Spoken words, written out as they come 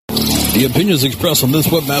The opinions expressed on this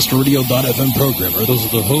WebmasterRadio.fm program are those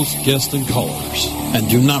of the host, guests, and callers, and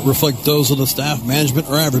do not reflect those of the staff, management,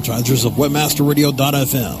 or advertisers of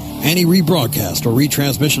WebmasterRadio.fm. Any rebroadcast or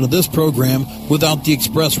retransmission of this program without the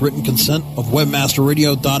express written consent of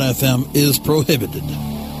WebmasterRadio.fm is prohibited.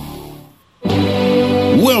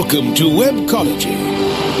 Welcome to Webcology.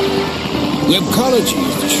 Webcology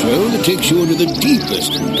is the show that takes you into the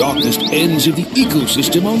deepest and darkest ends of the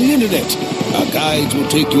ecosystem on the internet. Our guides will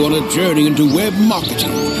take you on a journey into web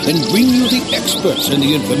marketing and bring you the experts and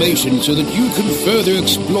the information so that you can further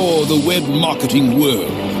explore the web marketing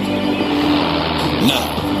world.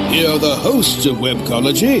 Now, here are the hosts of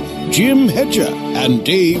Webcology, Jim Hedger and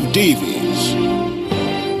Dave Davies.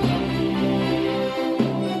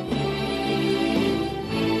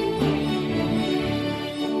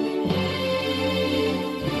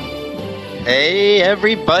 Hey,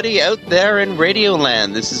 everybody out there in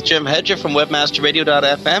Radioland. This is Jim Hedger from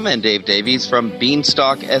WebmasterRadio.fm and Dave Davies from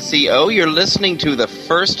Beanstalk SEO. You're listening to the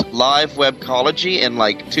first live Webcology in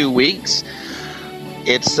like 2 weeks.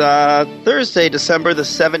 It's Thursday, December the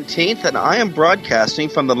 17th, and I am broadcasting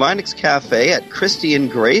from the Linux Cafe at Christie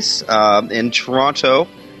and Grace in Toronto.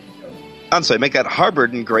 I'm sorry, make that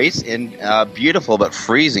Harvard and Grace in beautiful but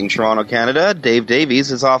freezing Toronto, Canada. Dave Davies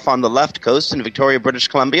is off on the left coast in Victoria, British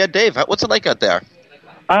Columbia. Dave, what's it like out there?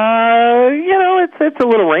 It's a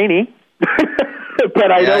little rainy. But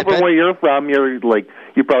I know from where you're from, you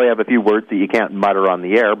probably have a few words that you can't mutter on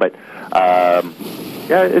the air. But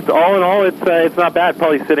it's all in all, it's not bad.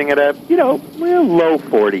 Probably sitting at a low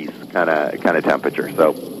 40s kind of temperature.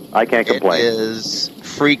 So I can't complain. It is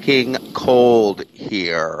freaking cold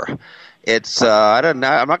here. It's, I don't know,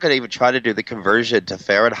 I'm not going to even try to do the conversion to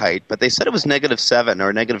Fahrenheit, but they said it was -7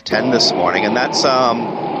 or -10 this morning, and that's,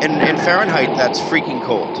 in Fahrenheit, that's freaking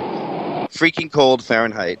cold. Freaking cold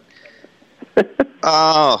Fahrenheit.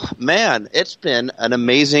 Oh, man, it's been an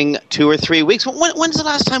amazing 2 or 3 weeks. When's the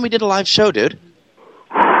last time we did a live show, dude?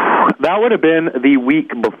 That would have been the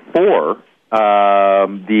week before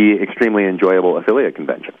the extremely enjoyable affiliate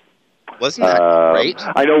convention. Wasn't that great?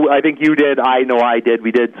 I think you did. I know I did.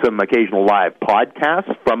 We did some occasional live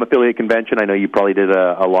podcasts from Affiliate Convention. I know you probably did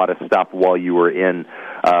a lot of stuff while you were in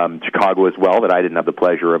Chicago as well that I didn't have the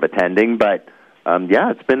pleasure of attending. But,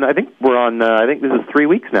 it's been, I think we're on, I think this is 3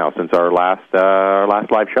 weeks now since our last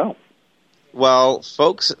live show. Well,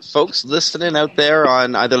 folks listening out there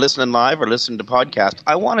on either listening live or listening to podcast,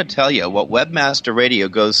 I want to tell you what Webmaster Radio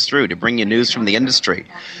goes through to bring you news from the industry.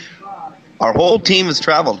 Our whole team has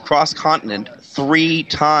traveled cross-continent 3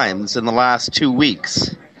 times in the last 2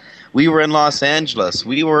 weeks. We were in Los Angeles.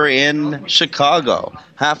 We were in Chicago.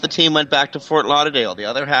 Half the team went back to Fort Lauderdale. The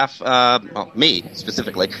other half, me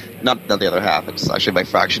specifically, not the other half. It's actually my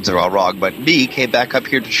fractions are all wrong. But me came back up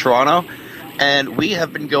here to Toronto, and we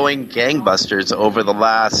have been going gangbusters over the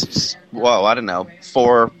last,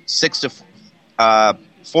 4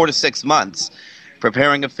 to 6 months.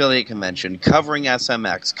 Preparing affiliate convention, covering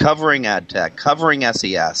SMX, covering AdTech, covering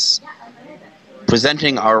SES,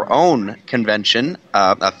 presenting our own convention,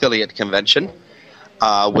 affiliate convention,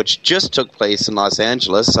 which just took place in Los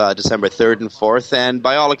Angeles, December 3rd and 4th, and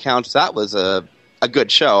by all accounts, that was a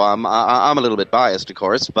good show. I'm a little bit biased, of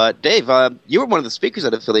course, but Dave, you were one of the speakers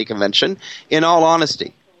at affiliate convention. In all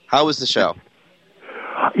honesty, how was the show?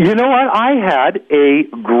 You know what? I had a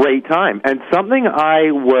great time, and something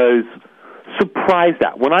I was surprised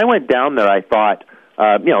at. When I went down there, I thought,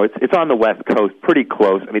 it's on the West Coast, pretty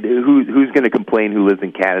close. I mean, who's going to complain who lives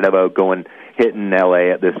in Canada about hitting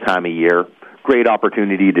L.A. at this time of year? Great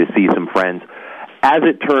opportunity to see some friends. As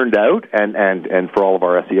it turned out, and for all of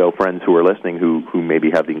our SEO friends who are listening who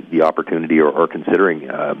maybe have the opportunity or considering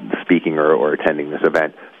speaking or attending this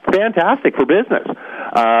event, fantastic for business,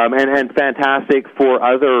 and fantastic for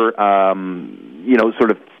other,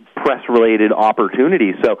 sort of press-related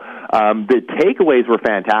opportunities. So the takeaways were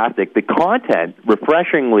fantastic. The content,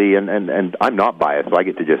 refreshingly, and I'm not biased, so I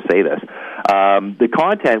get to just say this, the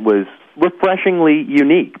content was refreshingly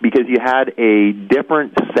unique because you had a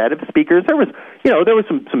different set of speakers. There was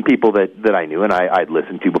some people that I knew and I'd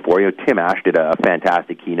listened to before. Tim Ash did a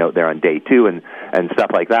fantastic keynote there on day 2 and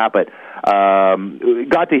stuff like that. But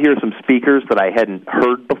got to hear some speakers that I hadn't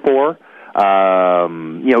heard before.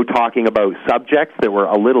 Talking about subjects that were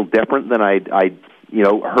a little different than I'd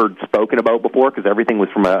heard spoken about before because everything was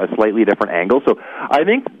from a slightly different angle. So I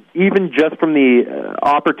think even just from the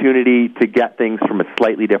opportunity to get things from a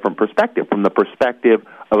slightly different perspective, from the perspective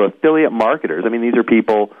of affiliate marketers, I mean, these are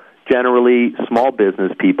people, generally small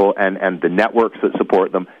business people and the networks that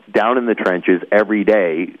support them down in the trenches every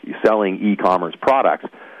day selling e-commerce products.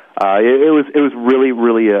 it was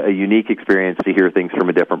really a unique experience to hear things from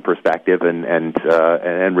a different perspective, and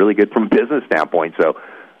really good from a business standpoint. So,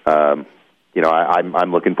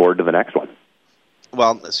 I'm looking forward to the next one.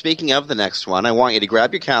 Well, speaking of the next one, I want you to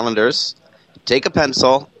grab your calendars, take a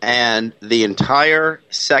pencil, and the entire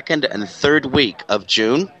second and third week of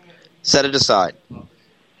June, set it aside.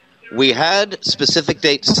 We had specific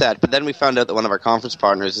dates set, but then we found out that one of our conference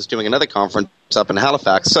partners is doing another conference up in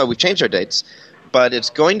Halifax, so we changed our dates. But it's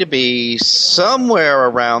going to be somewhere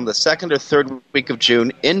around the second or third week of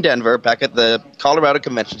June in Denver, back at the Colorado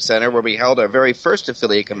Convention Center, where we held our very first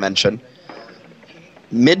affiliate convention.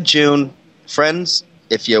 Mid-June. Friends,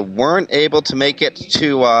 if you weren't able to make it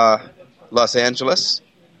to Los Angeles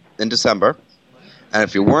in December, and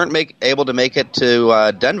if you weren't able to make it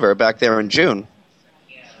to Denver back there in June,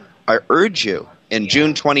 I urge you, in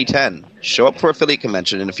June 2010, show up for affiliate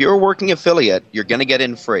convention. And if you're a working affiliate, you're going to get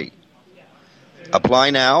in free. Apply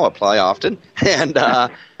now, apply often, and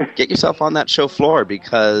get yourself on that show floor,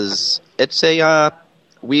 because it's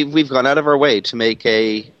we've gone out of our way to make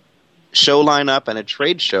a show lineup and a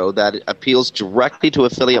trade show that appeals directly to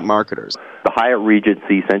affiliate marketers. The Hyatt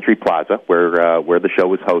Regency Century Plaza, where the show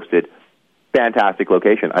was hosted, fantastic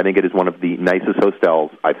location. I think it is one of the nicest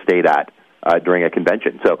hotels I've stayed at during a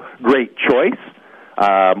convention. So great choice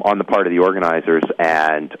on the part of the organizers,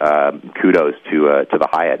 and kudos to the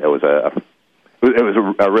Hyatt. It was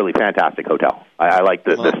a really fantastic hotel. I liked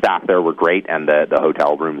the staff there were great, and the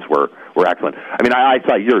hotel rooms were excellent. I mean, I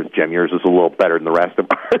saw yours, Jim. Yours is a little better than the rest of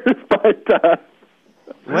ours, but...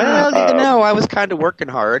 Well, I was kind of working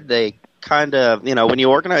hard. They kind of, when you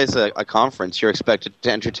organize a conference, you're expected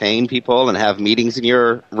to entertain people and have meetings in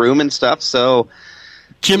your room and stuff, so...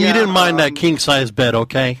 Jim, you didn't mind that king-size bed,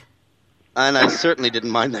 okay? And I certainly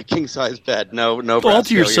didn't mind that king-size bed. No, all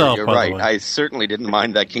to yourself, you're by right. the way. I certainly didn't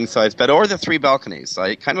mind that king-size bed or the 3 balconies.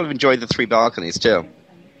 I kind of enjoyed the 3 balconies, too.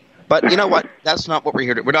 But you know what? That's not what we're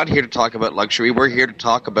here to... We're not here to talk about luxury. We're here to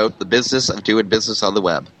talk about the business of doing business on the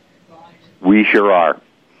web. We sure are.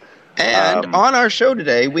 And on our show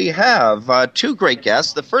today, we have 2 great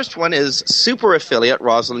guests. The first one is super affiliate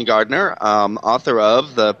Rosalind Gardner, author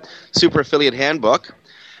of the Super Affiliate Handbook.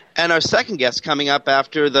 And our second guest coming up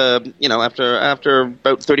after after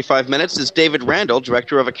about 35 minutes is David Randall,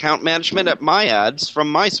 Director of Account Management at MyAds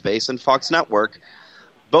from MySpace and Fox Network.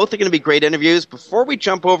 Both are going to be great interviews. Before we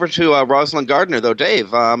jump over to Rosalind Gardner, though, Dave,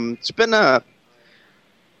 it's been I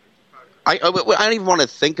don't even want to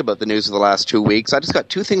think about the news of the last 2 weeks. I just got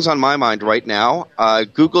 2 things on my mind right now.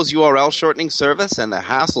 Google's URL shortening service and the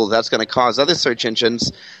hassle that's going to cause other search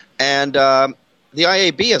engines. And the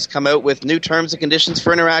IAB has come out with new terms and conditions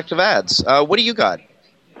for interactive ads. What do you got?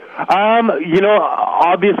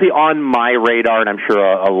 Obviously on my radar, and I'm sure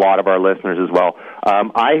a lot of our listeners as well,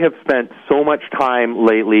 I have spent so much time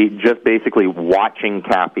lately just basically watching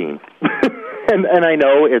caffeine. and I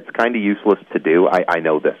know it's kind of useless to do. I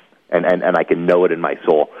know this, and I can know it in my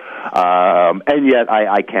soul. And yet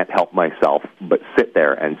I can't help myself but sit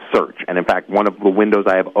there and search. And in fact, one of the windows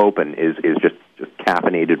I have open is just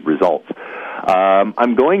caffeinated results.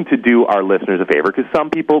 I'm going to do our listeners a favor, because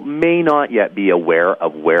some people may not yet be aware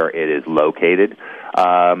of where it is located.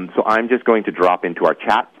 So I'm just going to drop into our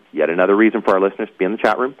chat. Yet another reason for our listeners to be in the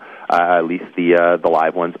chat room, at least the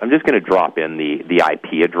live ones. I'm just going to drop in the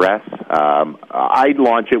IP address. I'd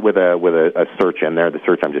launch it with a search in there. The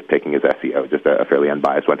search I'm just picking is SEO, just a fairly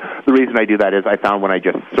unbiased one. The reason I do that is I found when I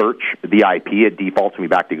just search the IP, it defaults me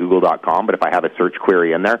back to google.com, but if I have a search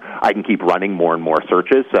query in there, I can keep running more and more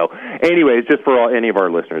searches. So anyways, just for any of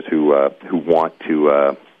our listeners who want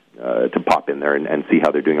to pop in there and see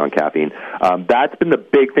how they're doing on caffeine. That's been the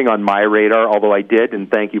big thing on my radar, although I did,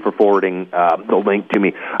 and thank you for forwarding the link to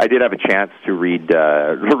me, I did have a chance to read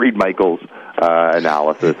Michael's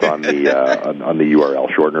analysis on the URL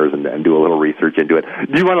shorteners and do a little research into it.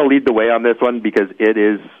 Do you want to lead the way on this one? Because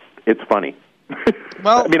it's funny.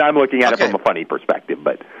 Well, I mean, I'm looking at it from a funny perspective,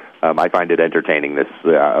 but I find it entertaining,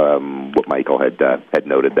 what Michael had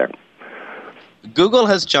noted there. Google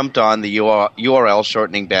has jumped on the URL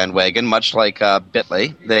shortening bandwagon, much like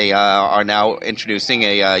Bitly. They are now introducing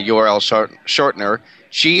a URL shortener,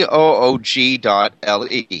 GOOG.LE.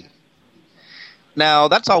 Now,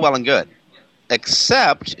 that's all well and good,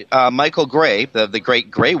 except Michael Gray, the great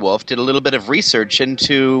Grey Wolf, did a little bit of research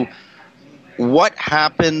into what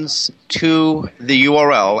happens to the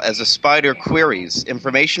URL as a spider queries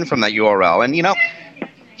information from that URL. And,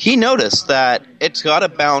 he noticed that it's got to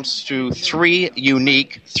bounce through 3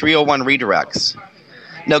 unique 301 redirects.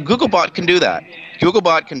 Now, Googlebot can do that.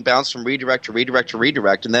 Googlebot can bounce from redirect to redirect to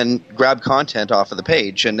redirect and then grab content off of the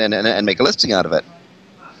page and make a listing out of it.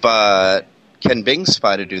 But Can Bing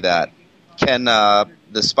Spider do that? Can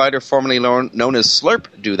the spider formerly known as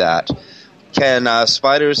Slurp do that? Can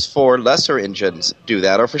spiders for lesser engines do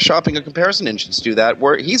that, or for shopping or comparison engines do that,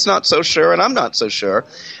 where he's not so sure and I'm not so sure?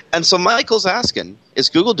 And so Michael's asking, is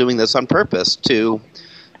Google doing this on purpose to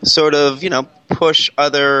sort of, push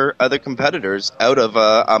other competitors out of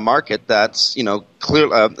a market that's,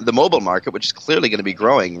 clear, the mobile market, which is clearly going to be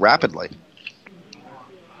growing rapidly?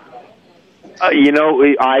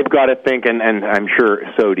 I've got to think, and I'm sure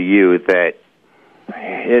so do you, that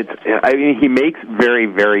he makes very,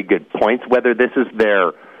 very good points. Whether this is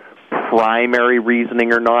their primary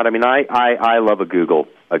reasoning or not, I love a good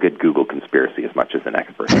Google conspiracy as much as the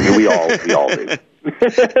next person. We all do.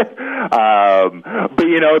 But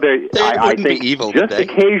I think evil, just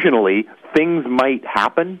occasionally things might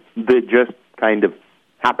happen that just kind of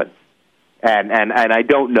happen. And I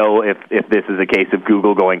don't know if this is a case of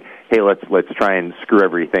Google going, hey, let's try and screw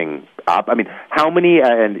everything up. How many?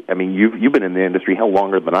 You've been in the industry hell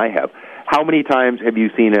longer than I have. How many times have you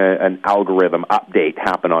seen an algorithm update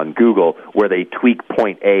happen on Google where they tweak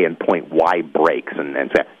point A and point Y breaks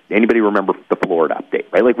and say, anybody remember the Florida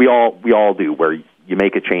update? Right, like we all do, where you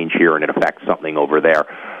make a change here and it affects something over there.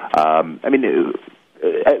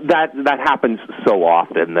 That happens so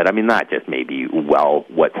often that that just may be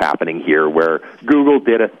what's happening here, where Google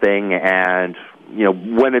did a thing, and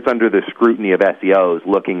when it's under the scrutiny of SEOs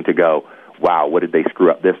looking to go, wow, what did they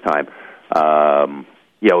screw up this time?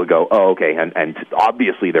 We go, oh, okay, and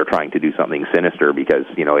obviously they're trying to do something sinister because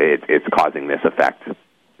it's causing this effect.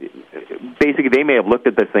 Basically, they may have looked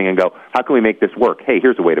at this thing and go, how can we make this work? Hey,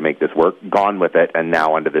 here's a way to make this work. Gone with it, and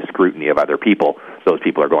now under the scrutiny of other people, those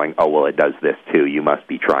people are going, oh, well, it does this too. You must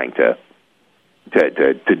be trying to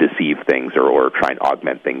deceive things or try and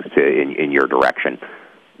augment things in your direction.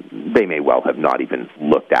 They may well have not even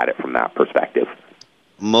looked at it from that perspective.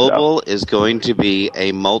 Mobile is going to be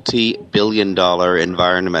a multi-billion-dollar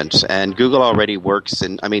environment, and Google already works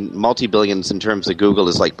in, multi-billions in terms of Google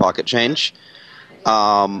is like pocket change.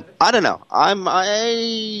 I don't know. I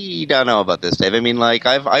don't know about this, Dave.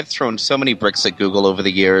 I've thrown so many bricks at Google over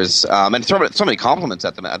the years, and thrown so many compliments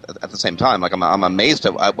at them at the same time. Like I'm amazed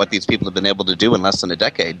at what these people have been able to do in less than a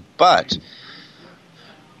decade. But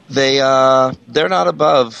they're not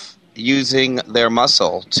above using their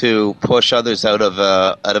muscle to push others out of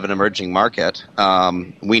an emerging market.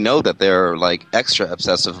 We know that they're extra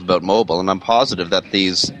obsessive about mobile, and I'm positive that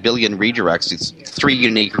these billion redirects, these 3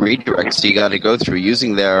 unique redirects you got to go through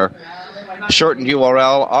using their shortened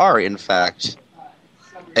URL, are in fact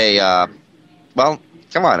come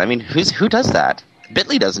on. Who does that?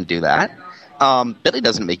 Bitly doesn't do that. Bitly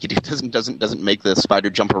doesn't make doesn't make the spider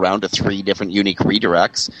jump around to 3 different unique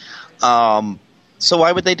redirects. So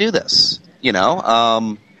why would they do this?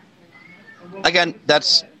 Again,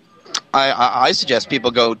 I suggest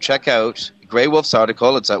people go check out Grey Wolf's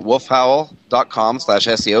article. It's at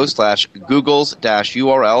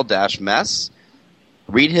wolfhowl.com/SEOs/Google's-URL-mess.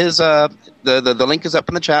 Read his, the link is up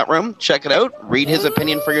in the chat room. Check it out. Read his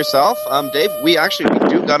opinion for yourself. Dave, we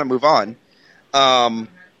do got to move on.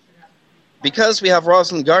 Because we have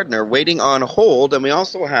Rosalind Gardner waiting on hold, and we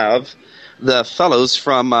also have the fellows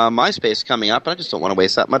from MySpace coming up, and I just don't want to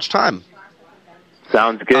waste that much time.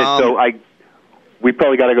 Sounds good. We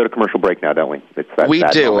probably got to go to commercial break now, don't we? We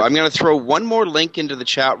do. I'm going to throw one more link into the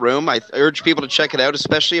chat room. I urge people to check it out,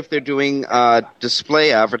 especially if they're doing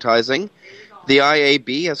display advertising. The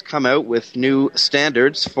IAB has come out with new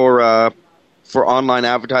standards for online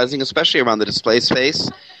advertising, especially around the display space.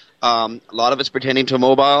 A lot of it's pertaining to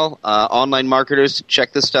mobile. Online marketers,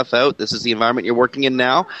 check this stuff out. This is the environment you're working in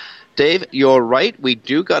now. Dave, you're right. We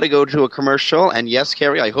do got to go to a commercial. And yes,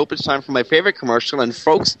 Carrie, I hope it's time for my favorite commercial. And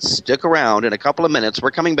folks, stick around. In a couple of minutes, we're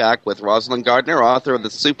coming back with Rosalind Gardner, author of the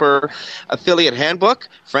Super Affiliate Handbook.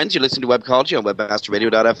 Friends, you're listening to Webcology on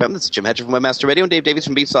WebmasterRadio.fm. This is Jim Hedger from Webmaster Radio and Dave Davies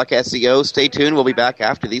from Beanstalk SEO. Stay tuned. We'll be back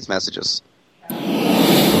after these messages.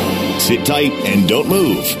 Sit tight and don't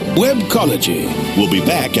move. Webcology. We'll be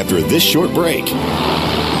back after this short break.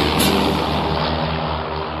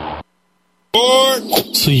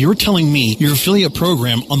 So you're telling me your affiliate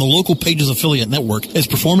program on the local Pages Affiliate Network is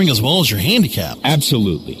performing as well as your handicap?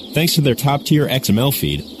 Absolutely. Thanks to their top-tier XML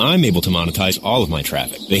feed, I'm able to monetize all of my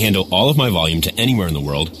traffic. They handle all of my volume to anywhere in the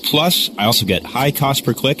world. Plus, I also get high cost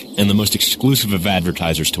per click and the most exclusive of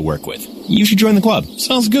advertisers to work with. You should join the club.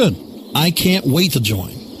 Sounds good. I can't wait to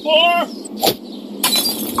join.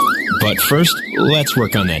 But first, let's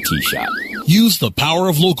work on that tee shot. Use the power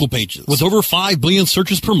of Local Pages. With over 5 billion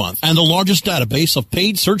searches per month and the largest database of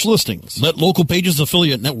paid search listings, let Local Pages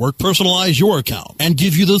Affiliate Network personalize your account and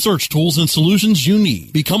give you the search tools and solutions you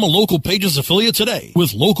need. Become a Local Pages affiliate today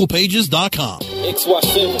with localpages.com.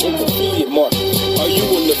 XY7 affiliate market. Are you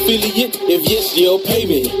an affiliate? If yes, you'll pay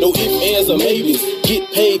me. No ifs, ands, or maybes.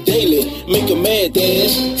 Get paid daily. Make a mad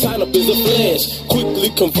dash. Sign up as a flash.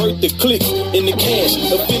 Quickly convert the clicks into cash.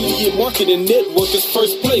 Affiliate marketing network is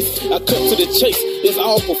first place. I cut to the chase. It's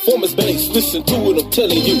all performance based. Listen to what I'm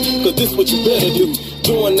telling you, cause this what you better do.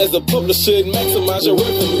 Join as a publisher and maximize your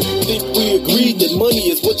revenue. Think we agreed that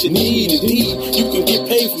money is what you need indeed. You can get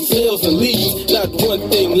paid from sales and leads. Not one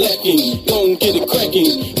thing lacking. Don't get it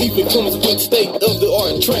cracking. Even comes with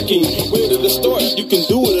state-of-the-art tracking. Where to start? You can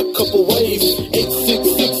do it a couple ways.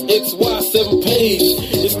 866-XY7 page.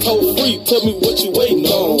 It's toll free. Tell me what you waiting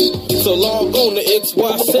on. So log on to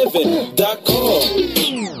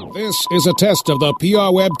XY7.com. This is a test of the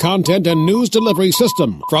PR Web content and news delivery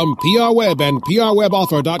system from PR Web and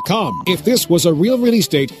PRWebAuthor.com. If this was a real release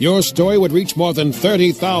date, your story would reach more than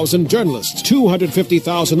 30,000 journalists,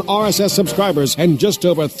 250,000 RSS subscribers, and just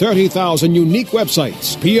over 30,000 unique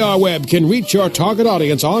websites. PR Web can reach your target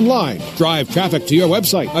audience online, drive traffic to your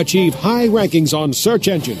website, achieve high rankings on search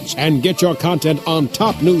engines, and get your content on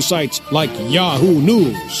top news sites like Yahoo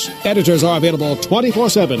News. Editors are available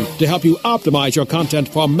 24/7 to help you optimize your content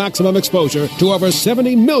for maximum exposure to over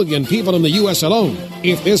 70 million people in the U.S. alone.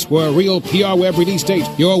 If this were a real PR Web release date,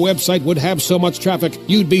 your website would have so much traffic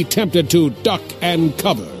you'd be tempted to duck and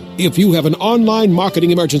cover. If you have an online marketing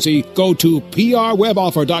emergency, go to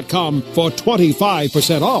PRWebOffer.com for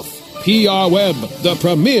 25% off. PR Web, the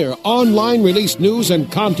premier online release news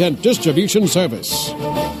and content distribution service.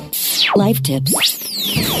 Life tips.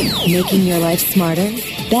 Making your life smarter,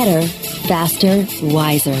 better, faster,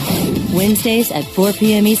 wiser. Wednesdays at 4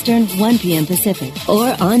 p.m. Eastern, 1 p.m. Pacific.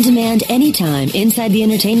 Or on demand anytime inside the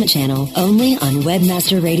Entertainment Channel, only on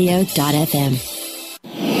WebmasterRadio.fm.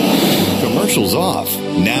 Commercials off.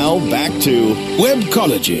 Now back to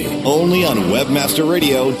Webcology, only on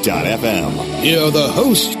WebmasterRadio.fm. Here are the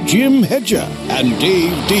hosts, Jim Hedger and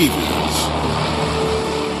Dave Davies.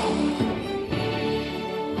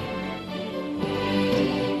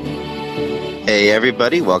 Hey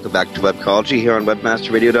everybody, welcome back to Webcology here on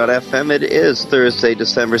WebmasterRadio.fm. It is Thursday,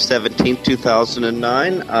 December 17th,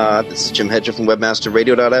 2009. This is Jim Hedger from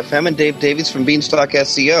WebmasterRadio.fm and Dave Davies from Beanstalk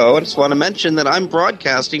SEO. I just want to mention that I'm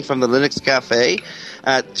broadcasting from the Linux Cafe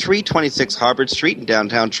at 326 Harvard Street in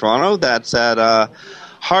downtown Toronto. That's at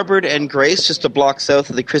Harvard and Grace, just a block south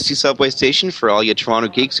of the Christie subway station for all you Toronto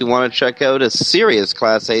geeks who want to check out a serious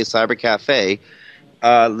Class A cyber cafe.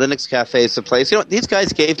 Linux Cafe is the place. You know, these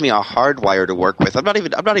guys gave me a hardwire to work with. I'm not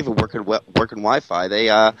even working Wi-Fi. They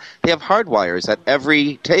have hardwires at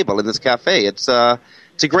every table in this cafe. It's a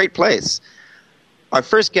great place. Our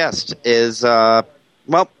first guest is this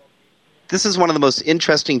is one of the most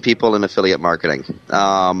interesting people in affiliate marketing.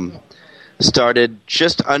 Started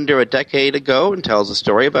just under a decade ago and tells a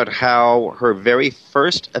story about how her very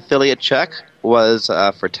first affiliate check was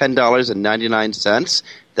for $10.99.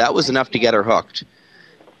 That was enough to get her hooked.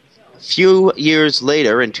 Few years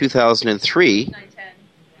later, in 2003,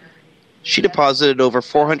 she deposited over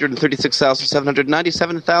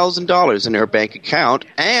 $436,797,000 in her bank account,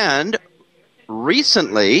 and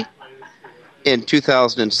recently, in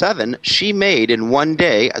 2007, she made in one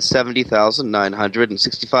day a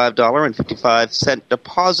 $70,965.55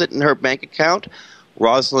 deposit in her bank account.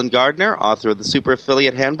 Rosalind Gardner, author of the Super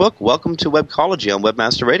Affiliate Handbook, welcome to Webcology on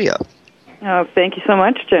Webmaster Radio. Oh, thank you so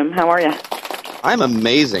much, Jim. How are you? I'm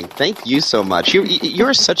amazing. Thank you so much.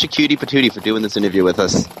 You're such a cutie patootie for doing this interview with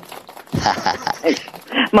us.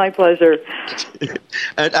 My pleasure.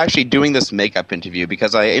 And actually doing this makeup interview,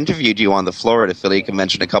 because I interviewed you on the Florida Affiliate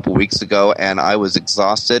Convention a couple weeks ago, and I was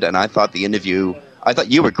exhausted, and I thought you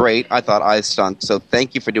were great. I thought I stunk, so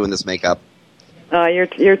thank you for doing this makeup. You're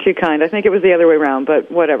too kind. I think it was the other way around,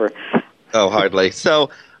 but whatever. Oh, hardly. So,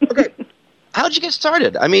 okay. How'd you get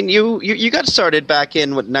started? I mean, you got started back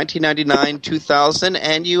in 1999, 2000,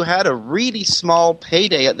 and you had a really small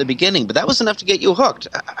payday at the beginning, but that was enough to get you hooked.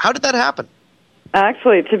 How did that happen?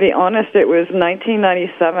 Actually, to be honest, it was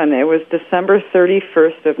 1997. It was December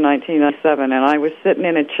 31st of 1997, and I was sitting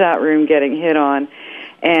in a chat room getting hit on,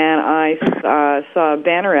 and I saw a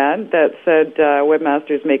banner ad that said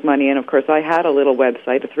webmasters make money, and of course I had a little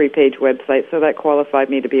website, a 3-page website, so that qualified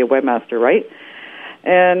me to be a webmaster, right?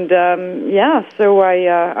 And, so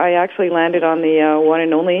I actually landed on the one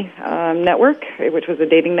and only network, which was a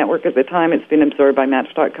dating network at the time. It's been absorbed by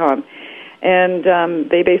Match.com. And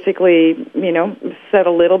they basically, said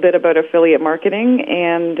a little bit about affiliate marketing,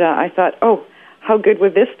 and I thought, oh, how good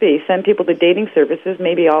would this be? Send people to dating services.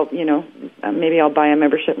 Maybe I'll buy a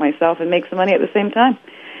membership myself and make some money at the same time.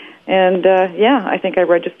 And I think I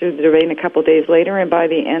registered the domain a couple days later, and by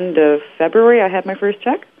the end of February, I had my first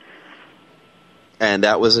check. And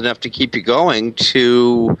that was enough to keep you going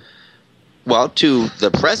to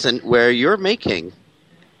the present, where you're making,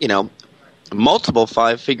 multiple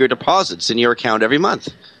 5-figure deposits in your account every month.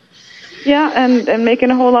 Yeah, and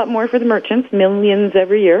making a whole lot more for the merchants, millions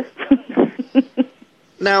every year.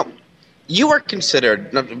 Now, you are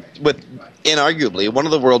considered, inarguably, one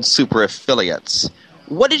of the world's super affiliates.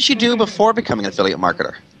 What did you do before becoming an affiliate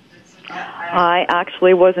marketer? I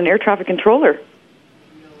actually was an air traffic controller.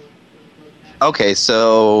 Okay,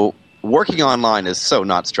 so working online is so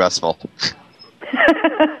not stressful.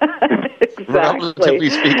 Relatively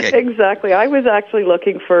speaking. Exactly. I was actually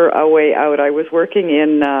looking for a way out. I was working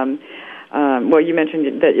in, you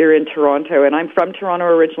mentioned that you're in Toronto, and I'm from Toronto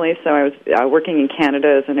originally, so I was working in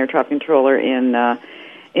Canada as an air traffic controller in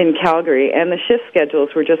Calgary, and the shift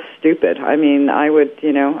schedules were just stupid. I mean,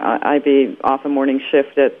 I'd be off a morning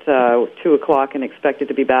shift at 2 o'clock and expected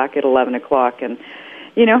to be back at 11 o'clock, and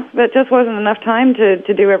that just wasn't enough time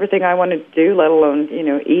to do everything I wanted to do, let alone,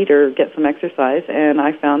 eat or get some exercise. And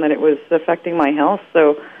I found that it was affecting my health.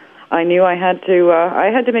 So I knew I had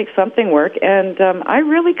to make something work. And I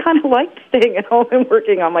really kind of liked staying at home and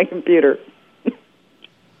working on my computer.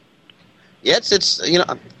 Yeah, it's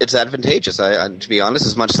advantageous. To be honest,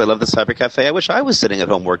 as much as I love the Cyber Cafe, I wish I was sitting at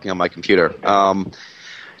home working on my computer.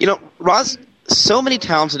 Roz, so many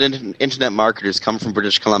talented internet marketers come from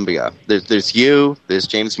British Columbia. There's you, there's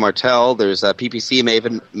James Martell, there's PPC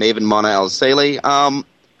Maven Mona El-Saleh.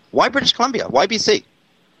 Why British Columbia? Why BC?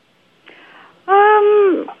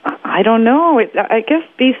 I don't know. I guess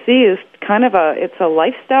BC is kind of it's a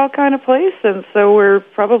lifestyle kind of place, and so we're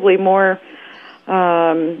probably more,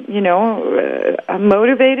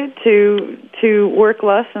 motivated to work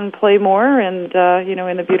less and play more, and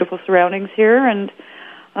in the beautiful surroundings here, and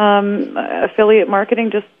affiliate marketing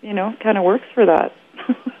just kind of works for that.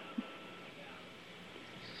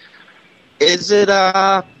 Is it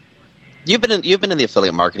you've been in the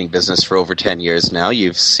affiliate marketing business for over 10 years now.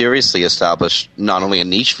 You've seriously established not only a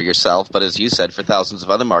niche for yourself, but as you said, for thousands of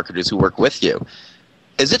other marketers who work with you.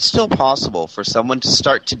 Is it still possible for someone to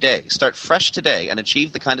start fresh today, and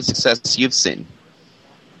achieve the kind of success you've seen?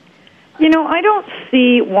 I don't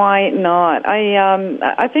see why not.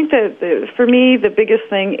 I think that for me the biggest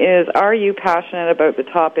thing is, are you passionate about the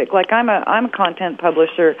topic? Like I'm a content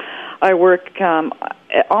publisher. I work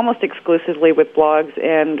almost exclusively with blogs,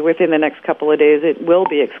 and within the next couple of days it will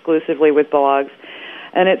be exclusively with blogs.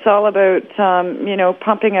 And it's all about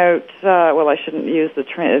pumping out. I shouldn't use the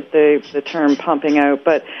term pumping out,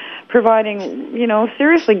 but providing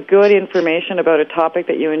seriously good information about a topic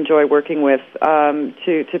that you enjoy working with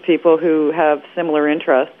to people who have similar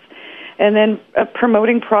interests, and then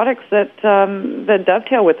promoting products that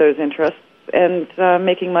dovetail with those interests, and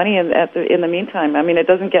making money in the meantime. I mean, it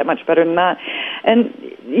doesn't get much better than that. And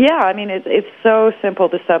it's so simple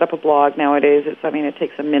to set up a blog nowadays. It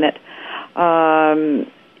takes a minute.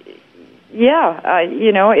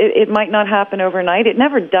 It might not happen overnight. It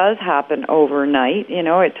never does happen overnight.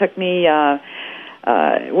 It took me, I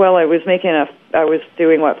was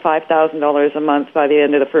doing $5,000 a month by the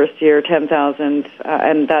end of the first year, 10,000,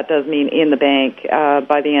 and that does mean in the bank,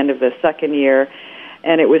 by the end of the second year.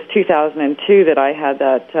 And it was 2002 that I had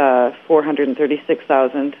that,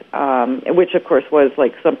 436,000, which of course was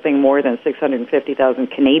like something more than 650,000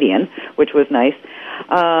 Canadian, which was nice.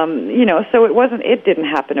 So it didn't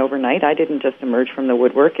happen overnight. I didn't just emerge from the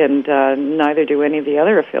woodwork, and neither do any of the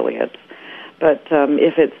other affiliates. But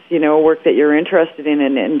if it's work that you're interested in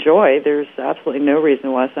and enjoy, there's absolutely no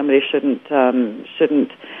reason why somebody shouldn't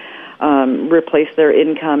replace their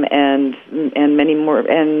income and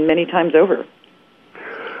many times over.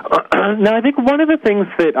 Now, I think one of the things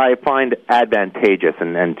that I find advantageous,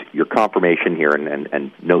 and your confirmation here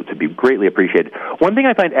and notes would be greatly appreciated. One thing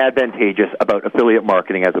I find advantageous about affiliate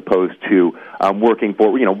marketing as opposed to working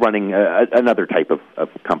for, running another type of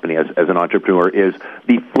company as an entrepreneur is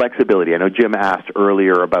the flexibility. I know Jim asked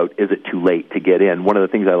earlier about, is it too late to get in? One of the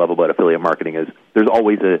things I love about affiliate marketing is there's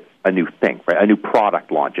always a new thing, right? A new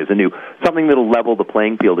product launches, something that'll level the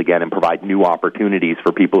playing field again and provide new opportunities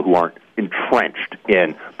for people who aren't entrenched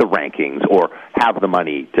in the rankings or have the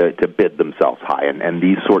money to bid themselves high and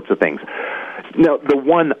these sorts of things. Now, the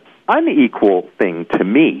one unequal thing to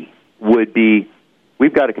me would be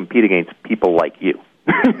we've got to compete against people like you,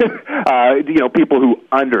 People who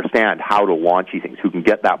understand how to launch these things, who can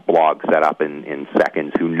get that blog set up in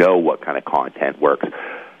seconds, who know what kind of content works.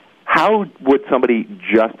 How would somebody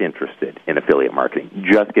just interested in affiliate marketing,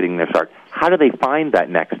 just getting their start, how do they find that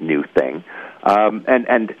next new thing?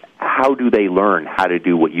 And how do they learn how to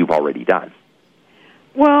do what you've already done?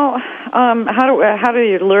 Well, how do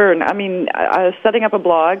you learn? I mean, setting up a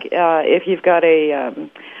blog, if you've got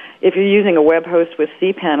if you're using a web host with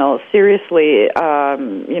cPanel, seriously,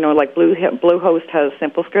 like Bluehost has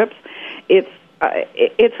Simple Scripts. It's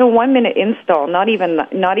a 1-minute install. Not even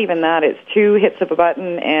that. It's 2 hits of a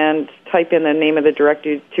button and type in the name of the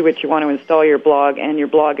directory to which you want to install your blog, and your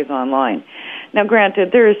blog is online. Now,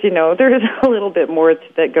 granted, there's a little bit more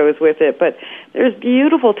that goes with it, but there's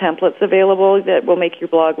beautiful templates available that will make your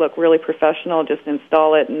blog look really professional. Just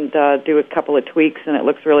install it and do a couple of tweaks, and it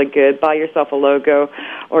looks really good. Buy yourself a logo,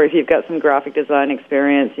 or if you've got some graphic design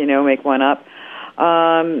experience, make one up.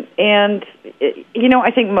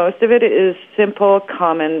 I think most of it is simple,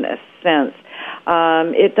 common sense.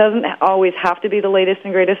 It doesn't always have to be the latest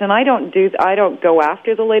and greatest, and I don't go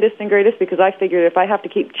after the latest and greatest, because I figure if I have to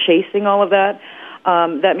keep chasing all of that,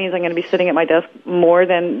 that means I'm going to be sitting at my desk more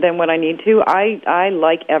than what I need to. I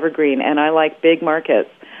like evergreen, and I like big markets,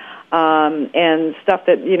 and stuff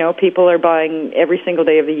that people are buying every single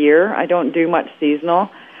day of the year. I don't do much seasonal,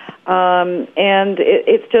 and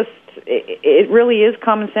it really is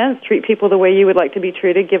common sense. Treat people the way you would like to be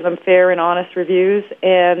treated. Give them fair and honest reviews,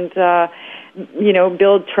 and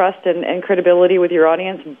build trust and credibility with your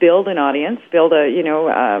audience. Build an audience. Build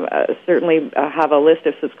certainly have a list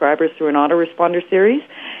of subscribers through an autoresponder series,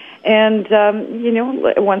 and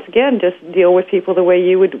once again, just deal with people the way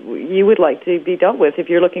you would like to be dealt with. If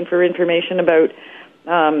you're looking for information about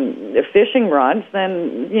fishing rods,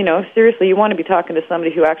 then seriously, you want to be talking to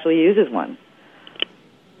somebody who actually uses one.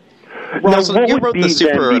 Rosalind, you wrote the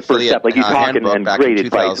Super Affiliate Handbook and back great in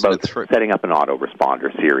advice about 2003. setting up an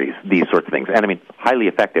autoresponder series, these sorts of things. And I mean, highly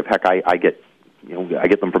effective. Heck, I get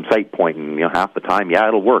them from SitePoint, and half the time,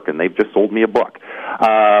 it'll work, and they've just sold me a book,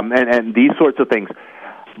 and these sorts of things.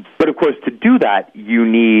 But of course, to do that, you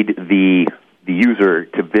need the user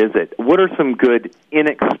to visit. What are some good,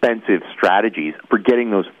 inexpensive strategies for getting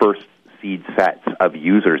those first seed sets of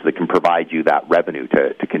users that can provide you that revenue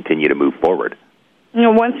to continue to move forward?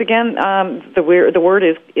 Once again, the word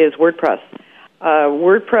is WordPress.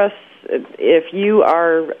 WordPress. If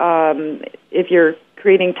you're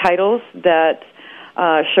creating titles that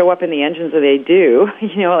show up in the engines that they do,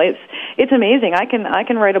 it's amazing. I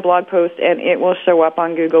can write a blog post and it will show up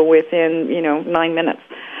on Google within 9 minutes,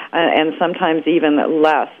 and sometimes even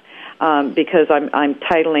less. Because I'm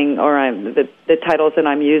titling, or the titles that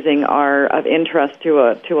I'm using are of interest to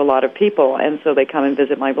a lot of people, and so they come and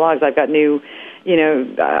visit my blogs. I've got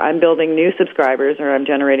I'm building new subscribers, or I'm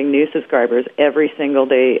generating new subscribers every single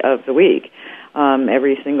day of the week,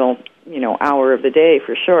 every single hour of the day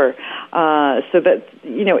for sure. So that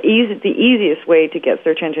the easiest way to get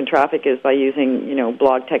search engine traffic is by using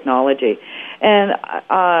blog technology, and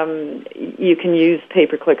you can use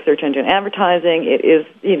pay-per-click search engine advertising. It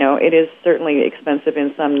is certainly expensive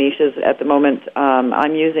in some niches at the moment.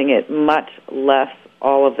 I'm using it much less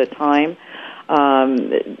all of the time.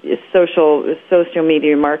 Social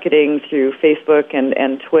media marketing through Facebook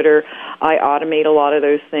and Twitter. I automate a lot of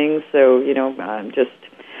those things, so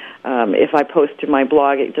if I post to my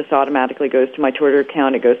blog, it just automatically goes to my Twitter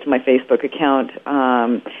account, it goes to my Facebook account,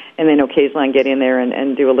 and then occasionally I get in there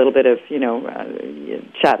and do a little bit of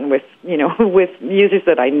chatting with with users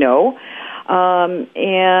that I know,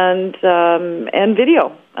 and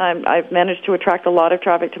video. I've managed to attract a lot of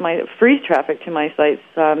traffic to my free traffic to my sites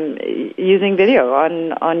using video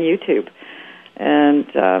on YouTube, and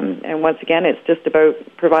once again, it's just about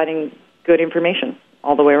providing good information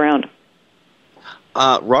all the way around.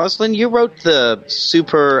 Rosalind, you wrote the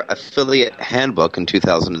Super Affiliate Handbook in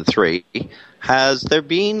 2003. Has there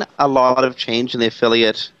been a lot of change in the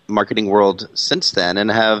affiliate marketing world since then, and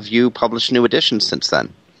have you published new editions since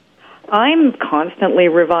then? I'm constantly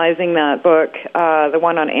revising that book. The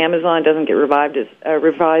one on Amazon doesn't get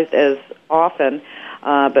revised as often,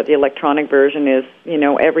 but the electronic version is,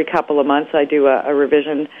 every couple of months I do a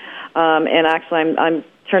revision. And actually I'm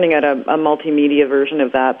turning out a multimedia version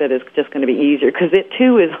of that is just going to be easier, because it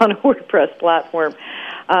too is on a WordPress platform.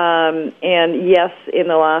 And yes, in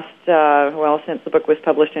the last, since the book was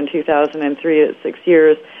published in 2003, it's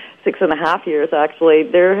 6.5 years actually,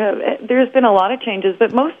 there's been a lot of changes,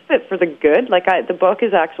 but most of it for the good. The book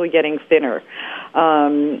is actually getting thinner.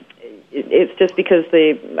 It's just because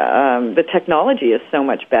the technology is so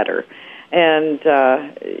much better. And,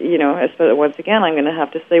 once again, I'm going to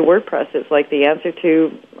have to say WordPress is like the answer to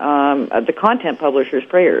the content publisher's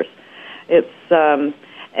prayers. It's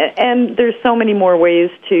and there's so many more ways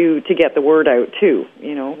to get the word out too.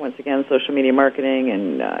 Once again, social media marketing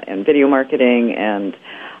and video marketing and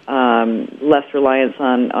less reliance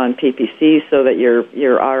on PPC, so that your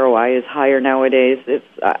ROI is higher nowadays.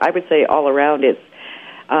 I would say all around it's.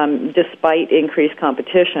 Despite increased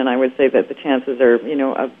competition, I would say that the chances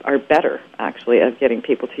are better, actually, of getting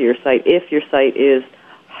people to your site if your site is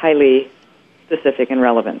highly specific and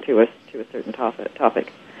relevant to a certain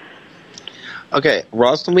topic. Okay,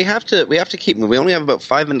 Rosalind, we have to keep moving. We only have about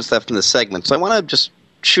 5 minutes left in this segment, so I want to just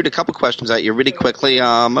shoot a couple questions at you really quickly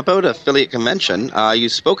about Affiliate Convention. You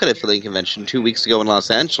spoke at Affiliate Convention 2 weeks ago in Los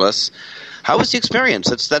Angeles. How was the experience?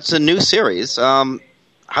 That's a new series.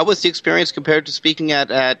 How was the experience compared to speaking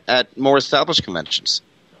at more established conventions?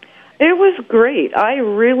 It was great. I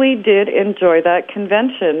really did enjoy that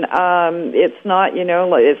convention. It's not,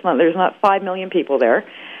 there's not 5 million people there.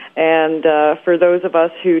 And for those of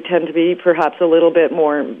us who tend to be perhaps a little bit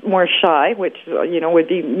more shy, which, would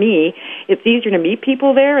be me, it's easier to meet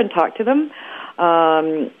people there and talk to them.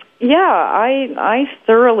 I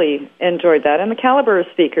thoroughly enjoyed that. And the caliber of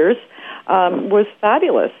speakers was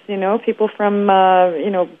fabulous. People from,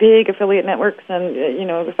 big affiliate networks, and,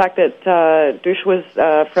 the fact that Dush was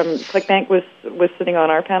from ClickBank was sitting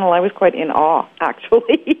on our panel, I was quite in awe,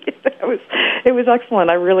 actually. It was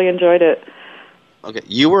excellent. I really enjoyed it. Okay,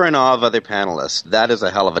 you were in awe of other panelists. That is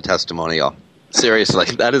a hell of a testimonial. Seriously,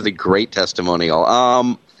 that is a great testimonial.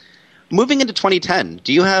 Moving into 2010,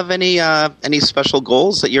 do you have any special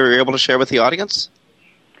goals that you're able to share with the audience?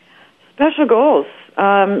 Special goals?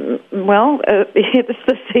 It's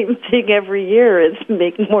the same thing every year. It's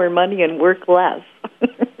make more money and work less.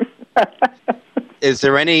 Is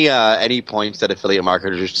there any points that affiliate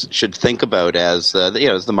marketers should think about as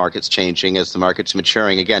as the market's changing, as the market's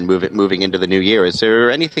maturing again, moving into the new year? Is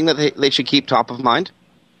there anything that they should keep top of mind?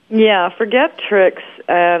 Yeah, forget tricks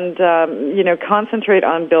and concentrate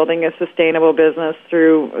on building a sustainable business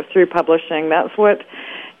through publishing. That's what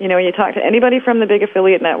you talk to anybody from the big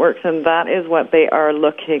affiliate networks, and that is what they are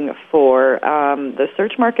looking for. The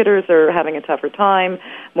search marketers are having a tougher time.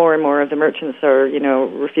 More and more of the merchants are,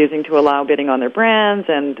 refusing to allow bidding on their brands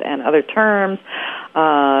and other terms,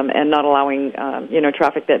 and not allowing,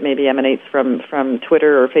 traffic that maybe emanates from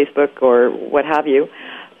Twitter or Facebook or what have you.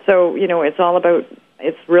 So,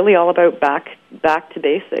 it's really all about back to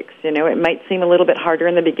basics. It might seem a little bit harder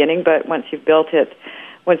in the beginning, but once you've built it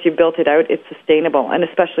out, it's sustainable, and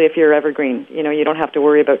especially if you're evergreen. You don't have to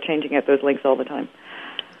worry about changing out those links all the time.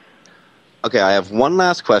 Okay, I have one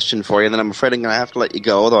last question for you, and then I'm afraid I'm going to have to let you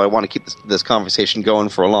go, although I want to keep this conversation going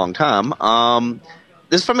for a long time.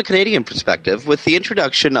 This is from a Canadian perspective. With the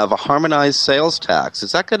introduction of a harmonized sales tax,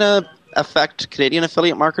 is that going to affect Canadian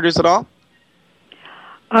affiliate marketers at all?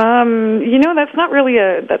 That's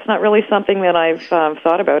not really something that I've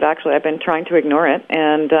thought about. Actually, I've been trying to ignore it,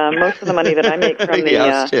 and most of the money that I make from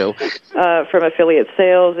from affiliate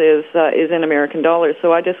sales is in American dollars.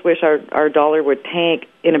 So I just wish our dollar would tank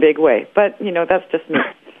in a big way. But that's just me.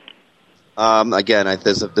 Again,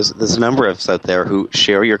 there's a number of us out there who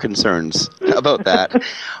share your concerns about that.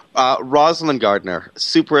 Rosalind Gardner,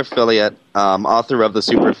 super affiliate, author of the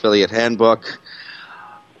Super Affiliate Handbook.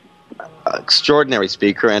 Extraordinary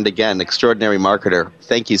speaker, and again, extraordinary marketer.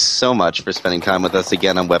 Thank you so much for spending time with us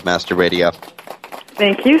again on Webmaster Radio.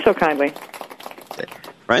 Thank you so kindly. Okay.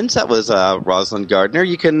 Friends, that was Rosalind Gardner.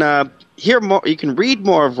 You can hear more. You can read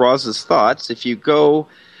more of Roz's thoughts if you go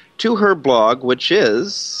to her blog, which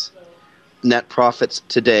is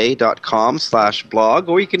netprofitstoday.com/blog,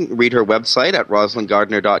 or you can read her website at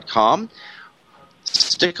rosalindgardner.com.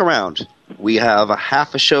 Stick around. We have a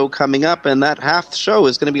half a show coming up, and that half show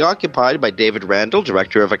is going to be occupied by David Randall,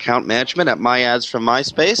 Director of Account Management at My Ads from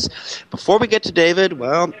MySpace. Before we get to David,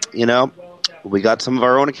 we got some of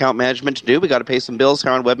our own account management to do. We got to pay some bills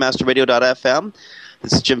here on WebmasterRadio.fm.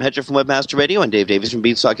 This is Jim Hedger from Webmaster Radio and Dave Davies from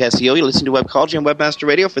Beanstalk SEO. You listen to Webcology on Webmaster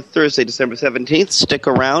Radio for Thursday, December 17th. Stick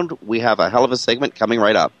around. We have a hell of a segment coming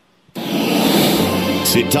right up.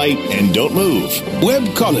 Sit tight and don't move.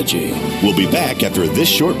 Webcology. We'll be back after this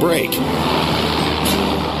short break.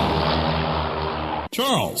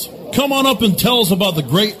 Charles, come on up and tell us about the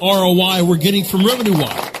great ROI we're getting from Revenue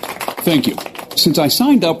Wire. Thank you. Since I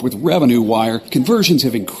signed up with Revenue Wire, conversions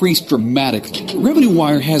have increased dramatically. Revenue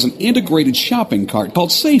Wire has an integrated shopping cart called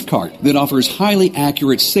SafeCart that offers highly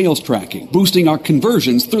accurate sales tracking, boosting our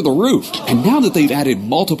conversions through the roof. And now that they've added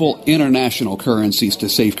multiple international currencies to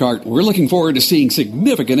SafeCart, we're looking forward to seeing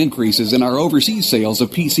significant increases in our overseas sales of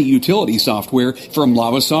PC utility software from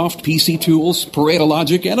Lavasoft, PC Tools, Pareto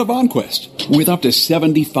Logic, and Avonquest. With up to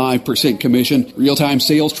 75% commission, real-time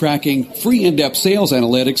sales tracking, free in-depth sales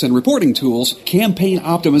analytics and reporting tools, campaign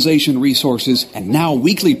optimization resources, and now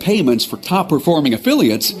weekly payments for top-performing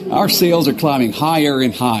affiliates, our sales are climbing higher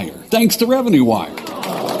and higher, thanks to Revenue Wire.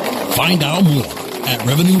 Find out more at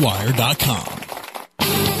RevenueWire.com.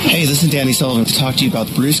 Hey, this is Danny Sullivan to talk to you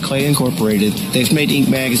about Bruce Clay Incorporated. They've made Inc.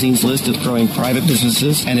 Magazine's list of growing private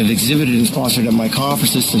businesses and have exhibited and sponsored at my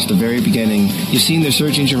conferences since the very beginning. You've seen their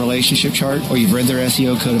search engine relationship chart, or you've read their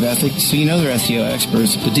SEO code of ethics, so you know they're SEO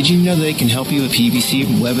experts. But did you know they can help you with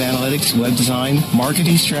PPC, web analytics, web design,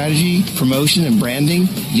 marketing strategy, promotion, and branding?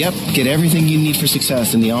 Yep, get everything you need for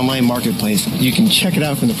success in the online marketplace. You can check it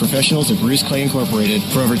out from the professionals at Bruce Clay Incorporated.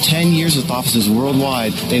 For over 10 years with offices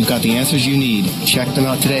worldwide, they've got the answers you need. Check them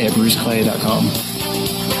out today at bruceclay.com.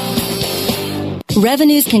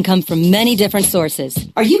 Revenues can come from many different sources.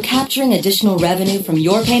 Are you capturing additional revenue from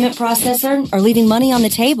your payment processor or leaving money on the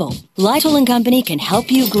table? Lytle & Company can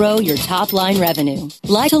help you grow your top-line revenue.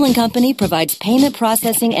 Lytle & Company provides payment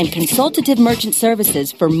processing and consultative merchant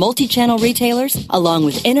services for multi-channel retailers, along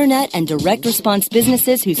with internet and direct response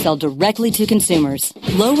businesses who sell directly to consumers.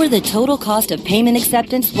 Lower the total cost of payment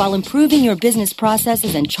acceptance while improving your business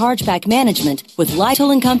processes and chargeback management with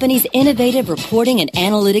Lytle & Company's innovative reporting and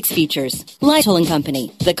analytics features. Lytle &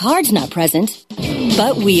 Company. The card's not present,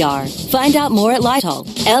 but we are. Find out more at Lytle,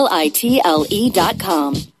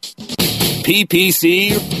 Litle.com. PPC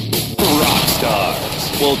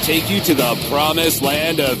Rockstars will take you to the promised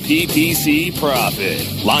land of PPC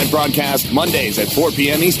profit. Live broadcast Mondays at 4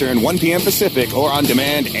 p.m. Eastern, 1 p.m. Pacific, or on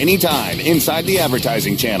demand anytime inside the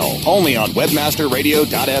advertising channel. Only on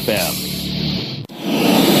WebmasterRadio.fm.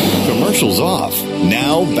 Commercials off.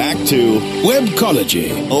 Now back to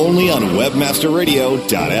Webcology, only on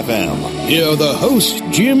WebmasterRadio.fm. Here are the hosts,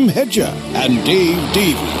 Jim Hedger and Dave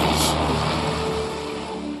Davies.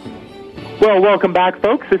 Well, welcome back,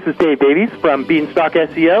 folks. This is Dave Davies from Beanstalk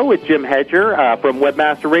SEO with Jim Hedger from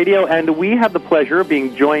Webmaster Radio, and we have the pleasure of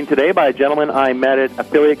being joined today by a gentleman I met at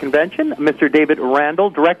Affiliate Convention, Mr. David Randall,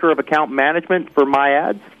 Director of Account Management for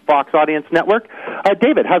MyAds, Fox Audience Network.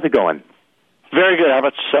 David, how's it going? Very good. How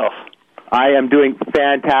about yourself? I am doing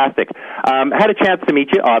fantastic. Had a chance to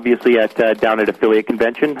meet you, obviously, down at Affiliate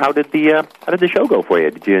Convention. How did the show go for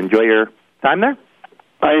you? Did you enjoy your time there?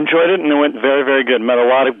 I enjoyed it, and it went very, very good. Met a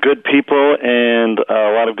lot of good people and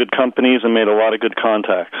a lot of good companies, and made a lot of good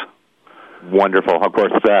contacts. Wonderful. Of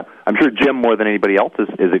course, I'm sure Jim, more than anybody else,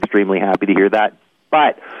 is extremely happy to hear that.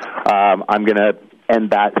 But I'm going to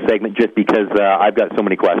end that segment just because I've got so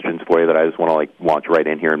many questions for you that I just want to launch right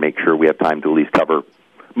in here and make sure we have time to at least cover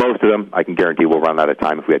most of them. I can guarantee we'll run out of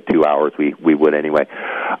time. If we had 2 hours, we would anyway.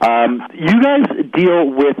 You guys deal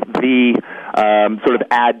with the sort of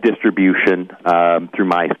ad distribution through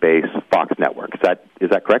MySpace, Fox Network.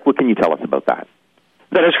 Is that correct? What can you tell us about that?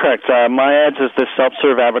 That is correct. MyAds is this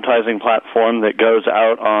self-serve advertising platform that goes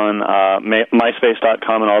out on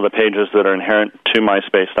MySpace.com and all the pages that are inherent to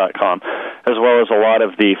MySpace.com, as well as a lot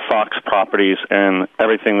of the Fox properties and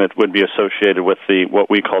everything that would be associated with what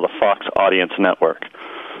we call the Fox Audience Network.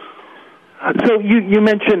 So you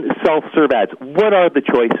mentioned self-serve ads. What are the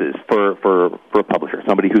choices for a publisher,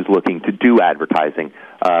 somebody who's looking to do advertising?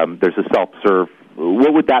 There's a self-serve.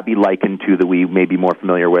 What would that be likened to that we may be more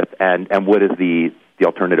familiar with, and what is the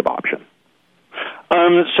alternative option?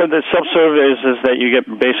 So the self-serve is that you get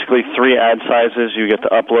basically 3 ad sizes. You get to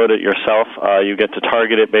upload it yourself. You get to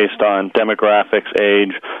target it based on demographics,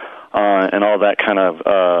 age, and all that kind of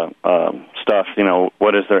stuff. You know,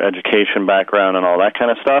 what is their education background and all that kind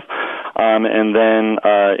of stuff. And then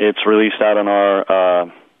it's released out on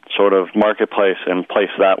our sort of marketplace and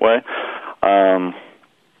placed that way.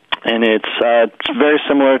 And it's very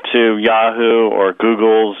similar to Yahoo or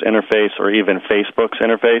Google's interface or even Facebook's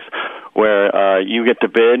interface, where you get to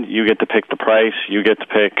bid, you get to pick the price, you get to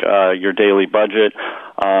pick your daily budget,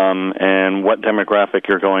 and what demographic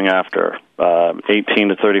you're going after. 18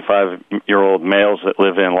 to 35-year-old males that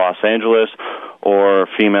live in Los Angeles, or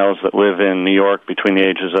females that live in New York between the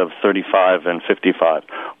ages of 35 and 55.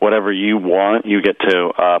 Whatever you want, you get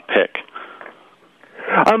to pick.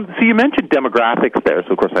 So you mentioned demographics there,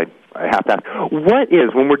 so of course I have to ask, what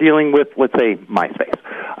is, when we're dealing with, let's say, MySpace,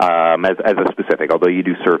 as a specific, although you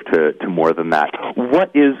do serve to more than that, what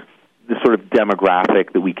is the sort of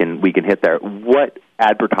demographic that we can hit there, what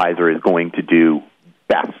advertiser is going to do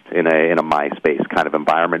best in a MySpace kind of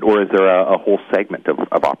environment, or is there a whole segment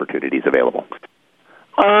of opportunities available?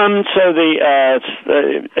 So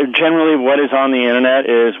generally what is on the internet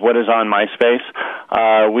is what is on MySpace.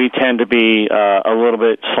 We tend to be a little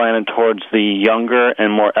bit slanted towards the younger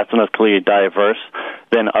and more ethnically diverse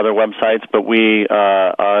than other websites, but we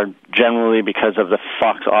are generally, because of the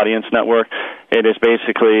Fox Audience Network, it is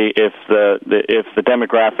basically if the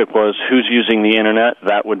demographic was who's using the internet,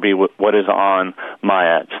 that would be what is on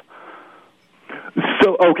my ads.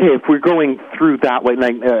 So, okay, if we're going through that way,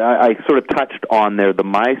 like, I sort of touched on there the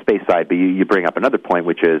MySpace side, but you bring up another point,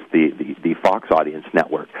 which is the Fox Audience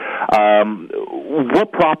Network.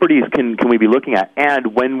 What properties can we be looking at?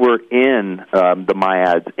 And when we're in the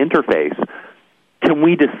MyAds interface, can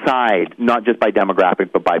we decide, not just by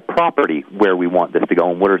demographic, but by property, where we want this to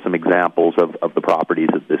go? And what are some examples of the properties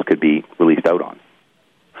that this could be released out on?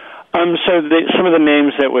 Some of the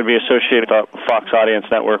names that would be associated with Fox Audience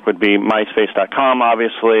Network would be MySpace.com,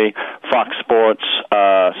 obviously, Fox Sports,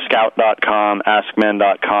 Scout.com,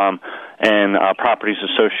 AskMen.com, and properties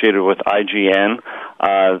associated with IGN.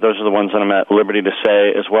 Those are the ones that I'm at liberty to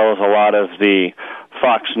say, as well as a lot of the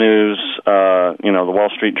Fox News, the Wall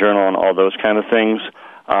Street Journal, and all those kind of things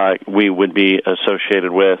we would be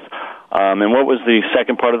associated with. And what was the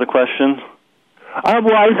second part of the question?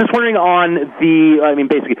 Well, I was just wondering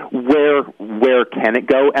basically, where can it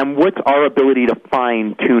go, and what's our ability to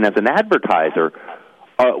fine-tune as an advertiser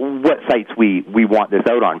what sites we want this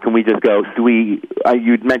out on? Can we just go,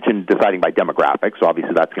 you'd mentioned deciding by demographics, so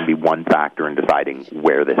obviously that's going to be one factor in deciding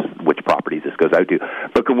which properties this goes out to.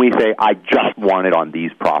 But can we say, I just want it on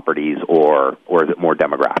these properties, or is it more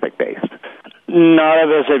demographic-based? Not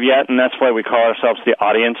as of yet, and that's why we call ourselves the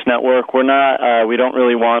Audience Network. We don't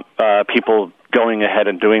really want people going ahead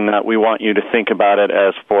and doing that. We want you to think about it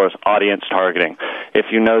as far as audience targeting. If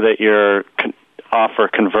you know that your offer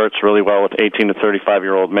converts really well with 18 to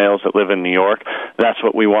 35-year-old males that live in New York, that's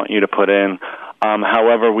what we want you to put in.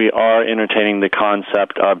 However, we are entertaining the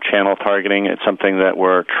concept of channel targeting. It's something that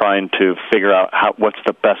we're trying to figure out what's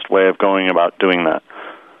the best way of going about doing that.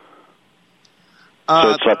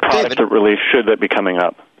 So it's a product that really should be coming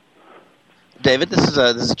up. David, this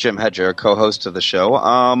is Jim Hedger, co-host of the show.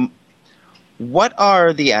 What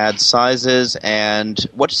are the ad sizes, and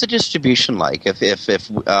what's the distribution like? If say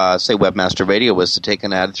Webmaster Radio was to take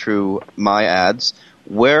an ad through my ads,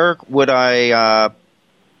 where would I,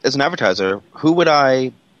 as an advertiser, who would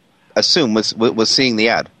I assume was seeing the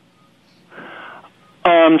ad?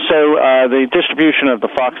 The distribution of the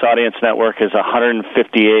Fox Audience Network is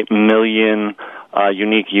 158 million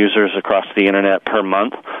unique users across the internet per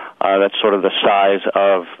month. That's sort of the size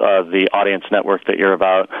of the audience network that you're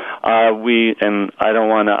about. I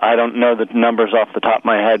don't know the numbers off the top of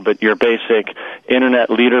my head, but your basic internet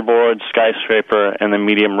leaderboard, skyscraper, and the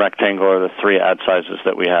medium rectangle are the three ad sizes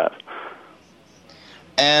that we have.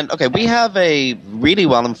 And okay, we have a really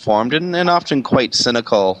well-informed and often quite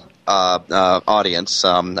cynical audience.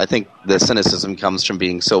 I think the cynicism comes from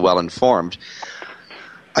being so well-informed.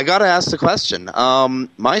 I got to ask the question.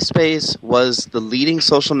 MySpace was the leading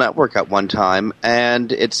social network at one time, and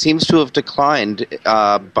it seems to have declined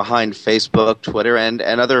behind Facebook, Twitter, and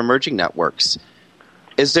other emerging networks.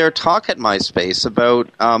 Is there talk at MySpace about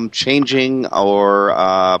changing or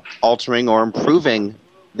altering or improving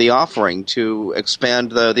the offering to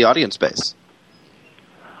expand the audience base?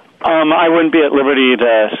 I wouldn't be at liberty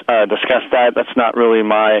to discuss that. That's not really in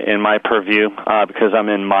my purview because I'm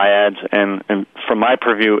in MyAds, and from my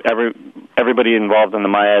purview, everybody involved in the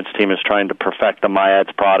MyAds team is trying to perfect the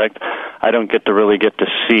MyAds product. I don't really get to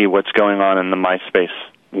see what's going on in the MySpace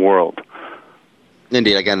world.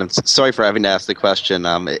 Indeed. Again, I'm sorry for having to ask the question.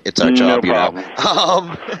 It's our job, no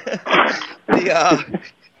problem.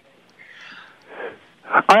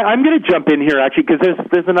 I'm going to jump in here, actually, because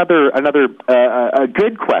there's another a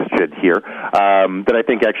good question here that I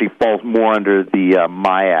think actually falls more under the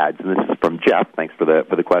MyAds, and this is from Jeff. Thanks for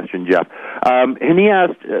the question, Jeff. And he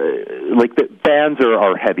asked, the bands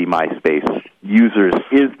are heavy MySpace users.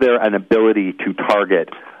 Is there an ability to target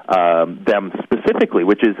them specifically,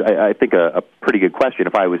 which is, I think, a pretty good question.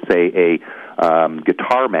 If I was, say, a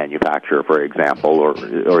guitar manufacturer, for example,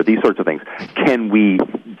 or these sorts of things, can we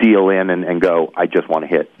deal in and go, I just want to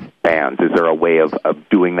hit bands? Is there a way of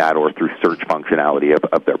doing that, or through search functionality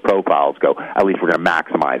of their profiles, go, at least we're going to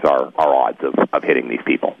maximize our odds of hitting these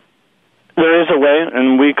people? There is a way,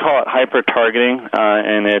 and we call it hyper-targeting,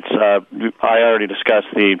 and it's, I already discussed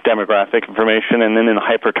the demographic information, and then in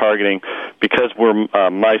hyper-targeting, because we're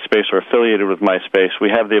MySpace or affiliated with MySpace, we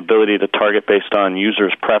have the ability to target based on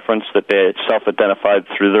users' preference that they self-identified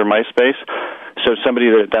through their MySpace. So somebody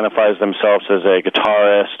that identifies themselves as a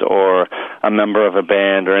guitarist or a member of a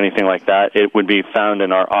band or anything like that, it would be found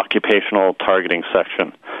in our occupational targeting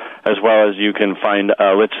section. As well as you can find,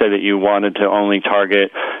 let's say that you wanted to only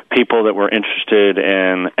target people that were interested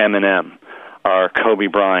in Eminem or Kobe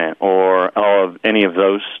Bryant or all of any of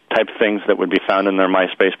those type of things that would be found in their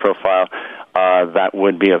MySpace profile, that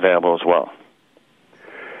would be available as well.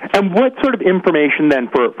 And what sort of information then,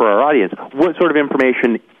 for our audience, what sort of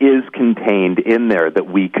information is contained in there that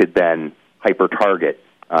we could then hyper-target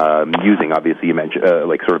using, obviously, you mentioned,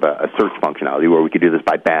 like sort of a search functionality where we could do this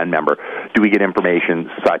by band member? Do we get information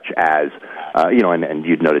such as, and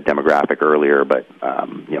you'd noted demographic earlier, but,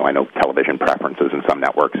 I know television preferences in some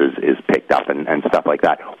networks is picked up and stuff like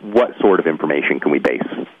that. What sort of information can we base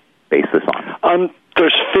this on?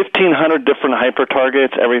 There's 1,500 different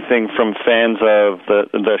hyper-targets, everything from fans of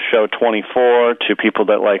the show 24 to people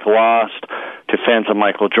that like Lost to fans of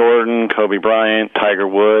Michael Jordan, Kobe Bryant, Tiger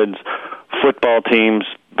Woods, football teams,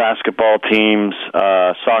 basketball teams,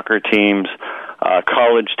 soccer teams,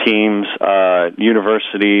 college teams,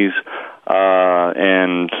 universities,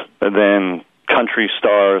 and then country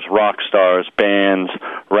stars, rock stars, bands,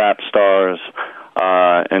 rap stars,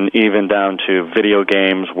 and even down to video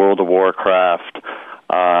games, World of Warcraft,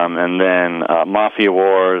 and then Mafia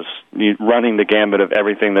Wars, running the gambit of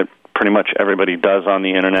everything that pretty much everybody does on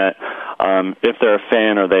the Internet. If they're a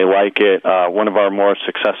fan or they like it, one of our more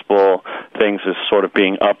successful things is sort of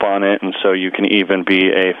being up on it, and so you can even be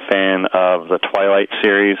a fan of the Twilight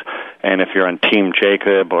series, and if you're on Team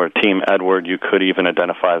Jacob or Team Edward, you could even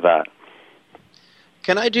identify that.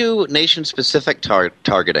 Can I do nation-specific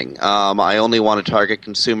targeting? I only want to target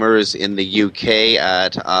consumers in the UK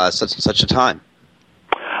at such and such a time.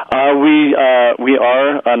 We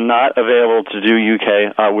are not available to do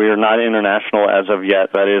UK. We are not international as of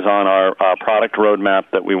yet. That is on our product roadmap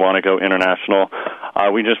that we want to go international.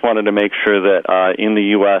 We just wanted to make sure that in the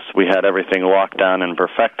U.S. we had everything locked down and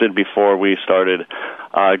perfected before we started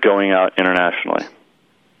going out internationally.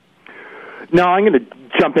 Now I'm going to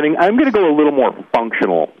jump in. I'm going to go a little more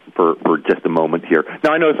functional for just a moment here.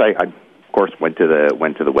 Now I noticed I of course went to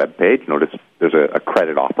the web page. Noticed there's a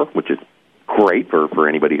credit offer, which is great for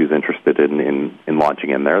anybody who's interested in launching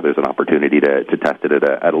in there. There's an opportunity to test it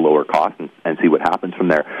at a lower cost and see what happens from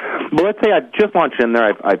there. But let's say I've just launched in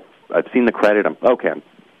there. I've seen the credit.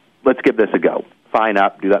 Let's give this a go. Sign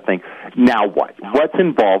up, do that thing. Now what? What's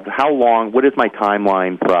involved? How long? What is my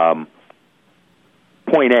timeline from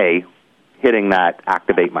point A, hitting that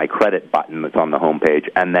activate my credit button that's on the homepage,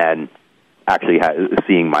 and then actually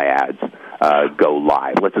seeing my ads go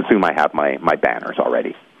live? Let's assume I have my banners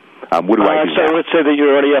already. What do I do now? Let's say that you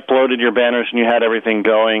already uploaded your banners and you had everything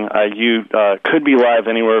going. You could be live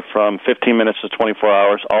anywhere from 15 minutes to 24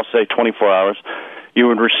 hours. I'll say 24 hours. You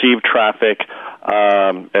would receive traffic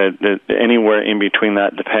anywhere in between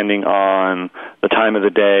that, depending on the time of the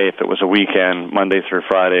day, if it was a weekend, Monday through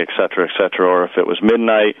Friday, et cetera, or if it was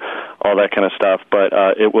midnight, all that kind of stuff. But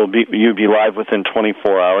you'd be live within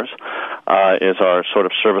 24 hours is our sort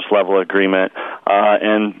of service level agreement.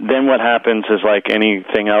 And then what happens is, like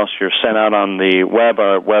anything else, you're sent out on the web.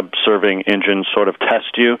 Our web serving engine sort of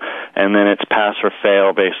test you, and then it's pass or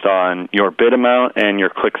fail based on your bid amount and your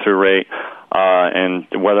click-through rate, and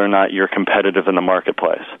whether or not you're competitive in the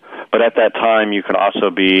marketplace. But at that time, you can also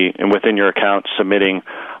be within your account submitting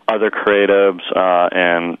other creatives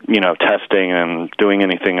and testing and doing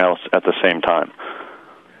anything else at the same time.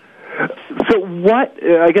 So what?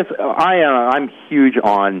 I guess I'm huge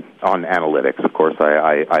on analytics. Of course,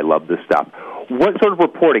 I love this stuff. What sort of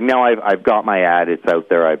reporting? Now I've got my ad. It's out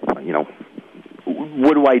there.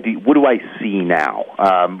 What do I do? What do I see now?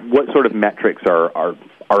 What sort of metrics are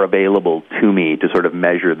available to me to sort of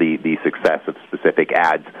measure the success of specific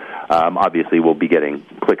ads? Obviously, we'll be getting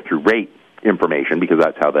click-through rate information because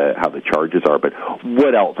that's how the charges are. But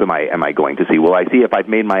what else am I going to see? Will I see, if I've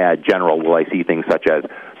made my ad general, will I see things such as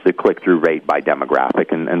the click-through rate by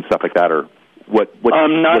demographic and stuff like that, or what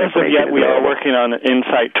not as of yet. We are working on an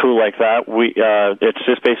insight tool like that. It's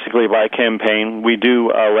just basically by campaign. We do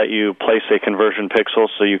let you place a conversion pixel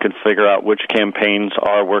so you can figure out which campaigns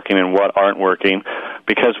are working and what aren't working.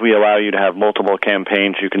 Because we allow you to have multiple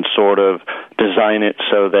campaigns, you can sort of design it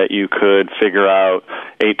so that you could figure out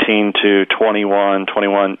 18 to 21,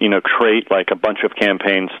 create like a bunch of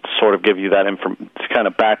campaigns to sort of give you that kind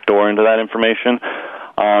of backdoor into that information.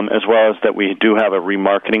 as well as that we do have a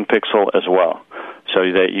remarketing pixel as well, so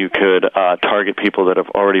that you could target people that have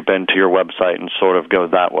already been to your website and sort of go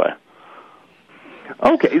that way.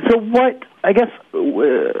 Okay, so what, I guess,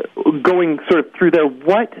 going sort of through there,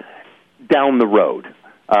 what down the road?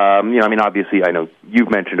 Obviously, I know you've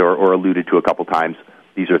mentioned or alluded to a couple times,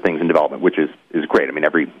 these are things in development, which is great. I mean,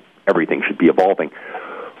 everything should be evolving.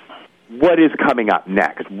 What is coming up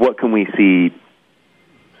next? What can we see,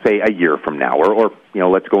 say, a year from now, or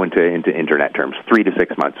let's go into internet terms, 3 to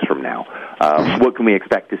 6 months from now? What can we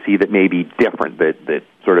expect to see that may be different, that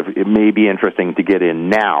sort of it may be interesting to get in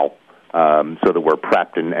now, so that we're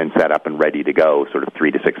prepped and set up and ready to go sort of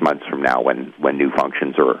 3 to 6 months from now when new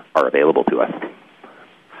functions are available to us?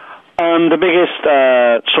 The biggest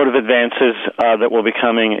sort of advances that will be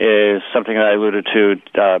coming is something that I alluded to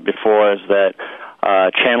before, is that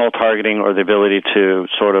channel targeting, or the ability to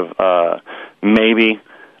sort of maybe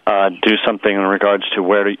do something in regards to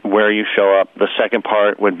where you show up. The second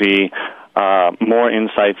part would be more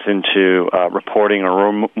insights into reporting,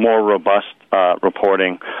 or more robust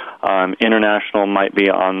reporting. International might be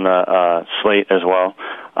on the slate as well,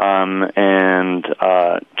 and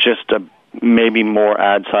just maybe more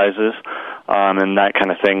ad sizes, and that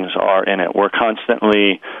kind of things are in it. We're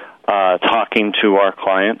constantly talking to our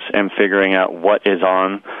clients and figuring out what is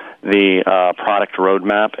on the product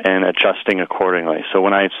roadmap and adjusting accordingly. So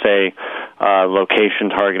when I say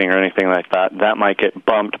location targeting or anything like that, that might get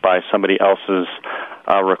bumped by somebody else's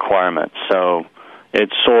requirements. So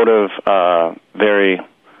it's sort of very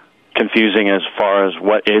confusing as far as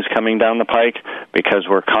what is coming down the pike, because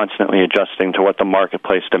we're constantly adjusting to what the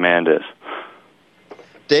marketplace demand is.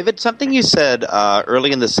 David, something you said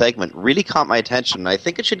early in the segment really caught my attention. I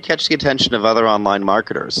think it should catch the attention of other online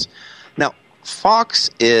marketers. Now, Fox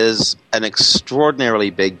is an extraordinarily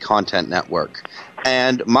big content network,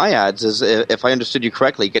 and my ads, if I understood you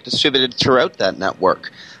correctly, get distributed throughout that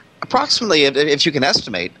network. Approximately, if you can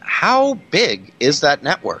estimate, how big is that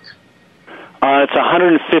network? It's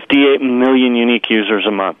 158 million unique users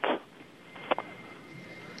a month.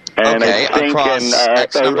 And okay, I think, across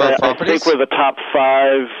X number of properties? I think we're the top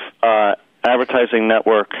 5 advertising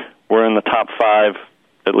network. We're in the top 5,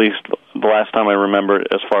 at least the last time I remember,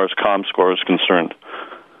 as far as ComScore is concerned.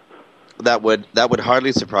 That would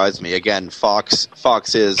hardly surprise me. Again, Fox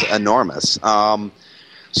is enormous. So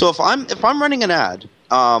if I'm running an ad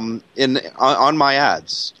on my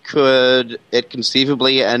ads, could it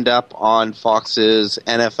conceivably end up on Fox's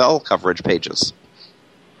NFL coverage pages?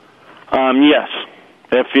 Yes.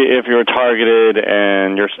 If you're targeted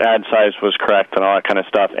and your ad size was correct and all that kind of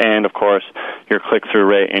stuff, and of course your click-through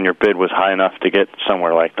rate and your bid was high enough to get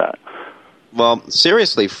somewhere like that. Well,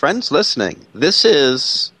 seriously, friends listening, this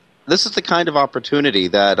is the kind of opportunity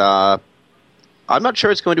that I'm not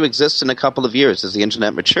sure it's going to exist in a couple of years as the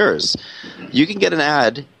internet matures. You can get an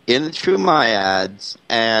ad in through my ads,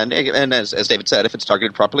 and as David said, if it's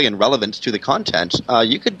targeted properly and relevant to the content,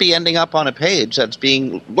 you could be ending up on a page that's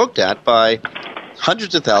being looked at by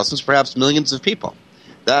hundreds of thousands, perhaps millions of people.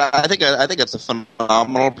 I think that's a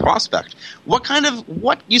phenomenal prospect. What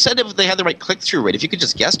you said, if they had the right click-through rate, if you could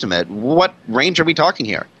just guesstimate, what range are we talking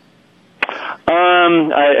here?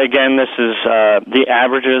 Again, this is the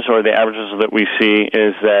averages, or the averages that we see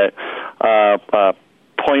is that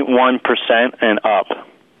 0.1% and up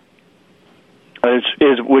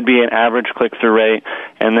would be an average click-through rate,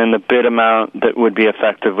 and then the bid amount that would be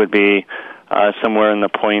effective would be somewhere in the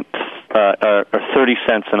 30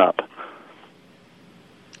 cents and up.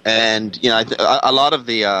 And a lot of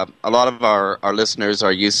our listeners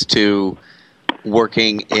are used to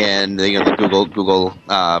working in the Google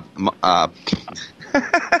oh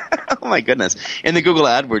my goodness, in the Google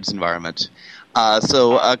AdWords environment.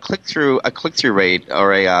 So a click-through rate,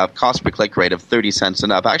 or a cost per click rate of 30 cents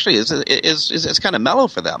and up actually is kind of mellow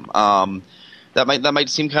for them. That might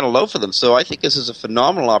seem kind of low for them. So I think this is a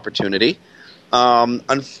phenomenal opportunity.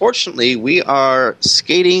 Unfortunately, we are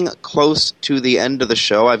skating close to the end of the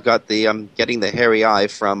show. I've got getting the hairy eye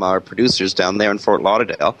from our producers down there in Fort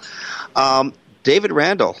Lauderdale. David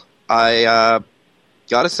Randall, I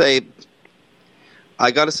gotta say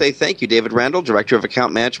thank you, David Randall, Director of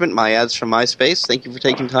Account Management, My Ads from MySpace. Thank you for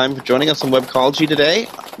taking time for joining us on Webcology today.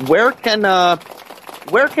 Where can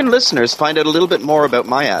listeners find out a little bit more about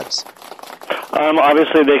My Ads?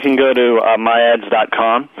 Obviously, they can go to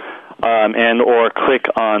myads.com. And or click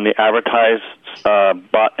on the advertise at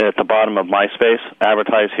the bottom of MySpace,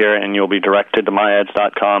 advertise here, and you'll be directed to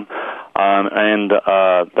myads.com. And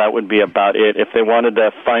that would be about it. If they wanted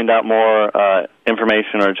to find out more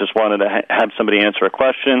information, or just wanted to have somebody answer a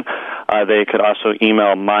question, they could also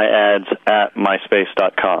email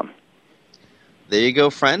myads@myspace.com. there you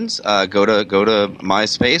go, friends. Go to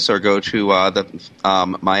MySpace or go to the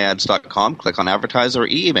myads.com. Click on advertise or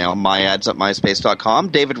email myads@myspace.com.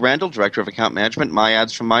 David Randall, Director of Account Management,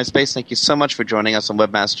 MyAds from MySpace. Thank you so much for joining us on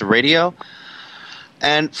Webmaster Radio.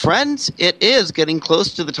 And friends, it is getting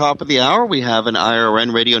close to the top of the hour. We have an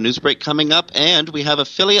IRN Radio news break coming up, and we have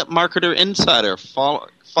Affiliate Marketer Insider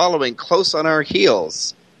following close on our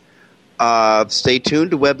heels. Stay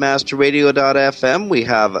tuned to webmasterradio.fm. We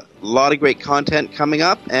have a lot of great content coming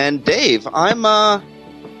up. And Dave,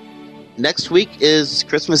 next week is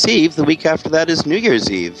Christmas Eve. The week after that is New Year's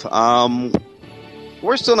Eve.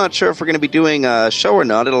 We're still not sure if we're going to be doing a show or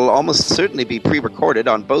not. It'll almost certainly be pre-recorded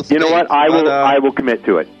on both days. You know what? I will commit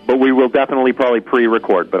to it. But we will definitely probably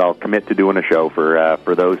pre-record, but I'll commit to doing a show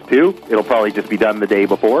for those two. It'll probably just be done the day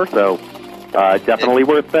before, so definitely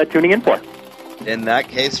worth tuning in for. In that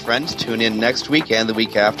case, friends, tune in next week and the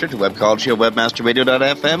week after to Webcology at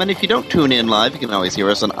webmasterradio.fm. And if you don't tune in live, you can always hear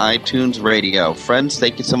us on iTunes Radio. Friends,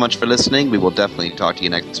 thank you so much for listening. We will definitely talk to you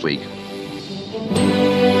next week.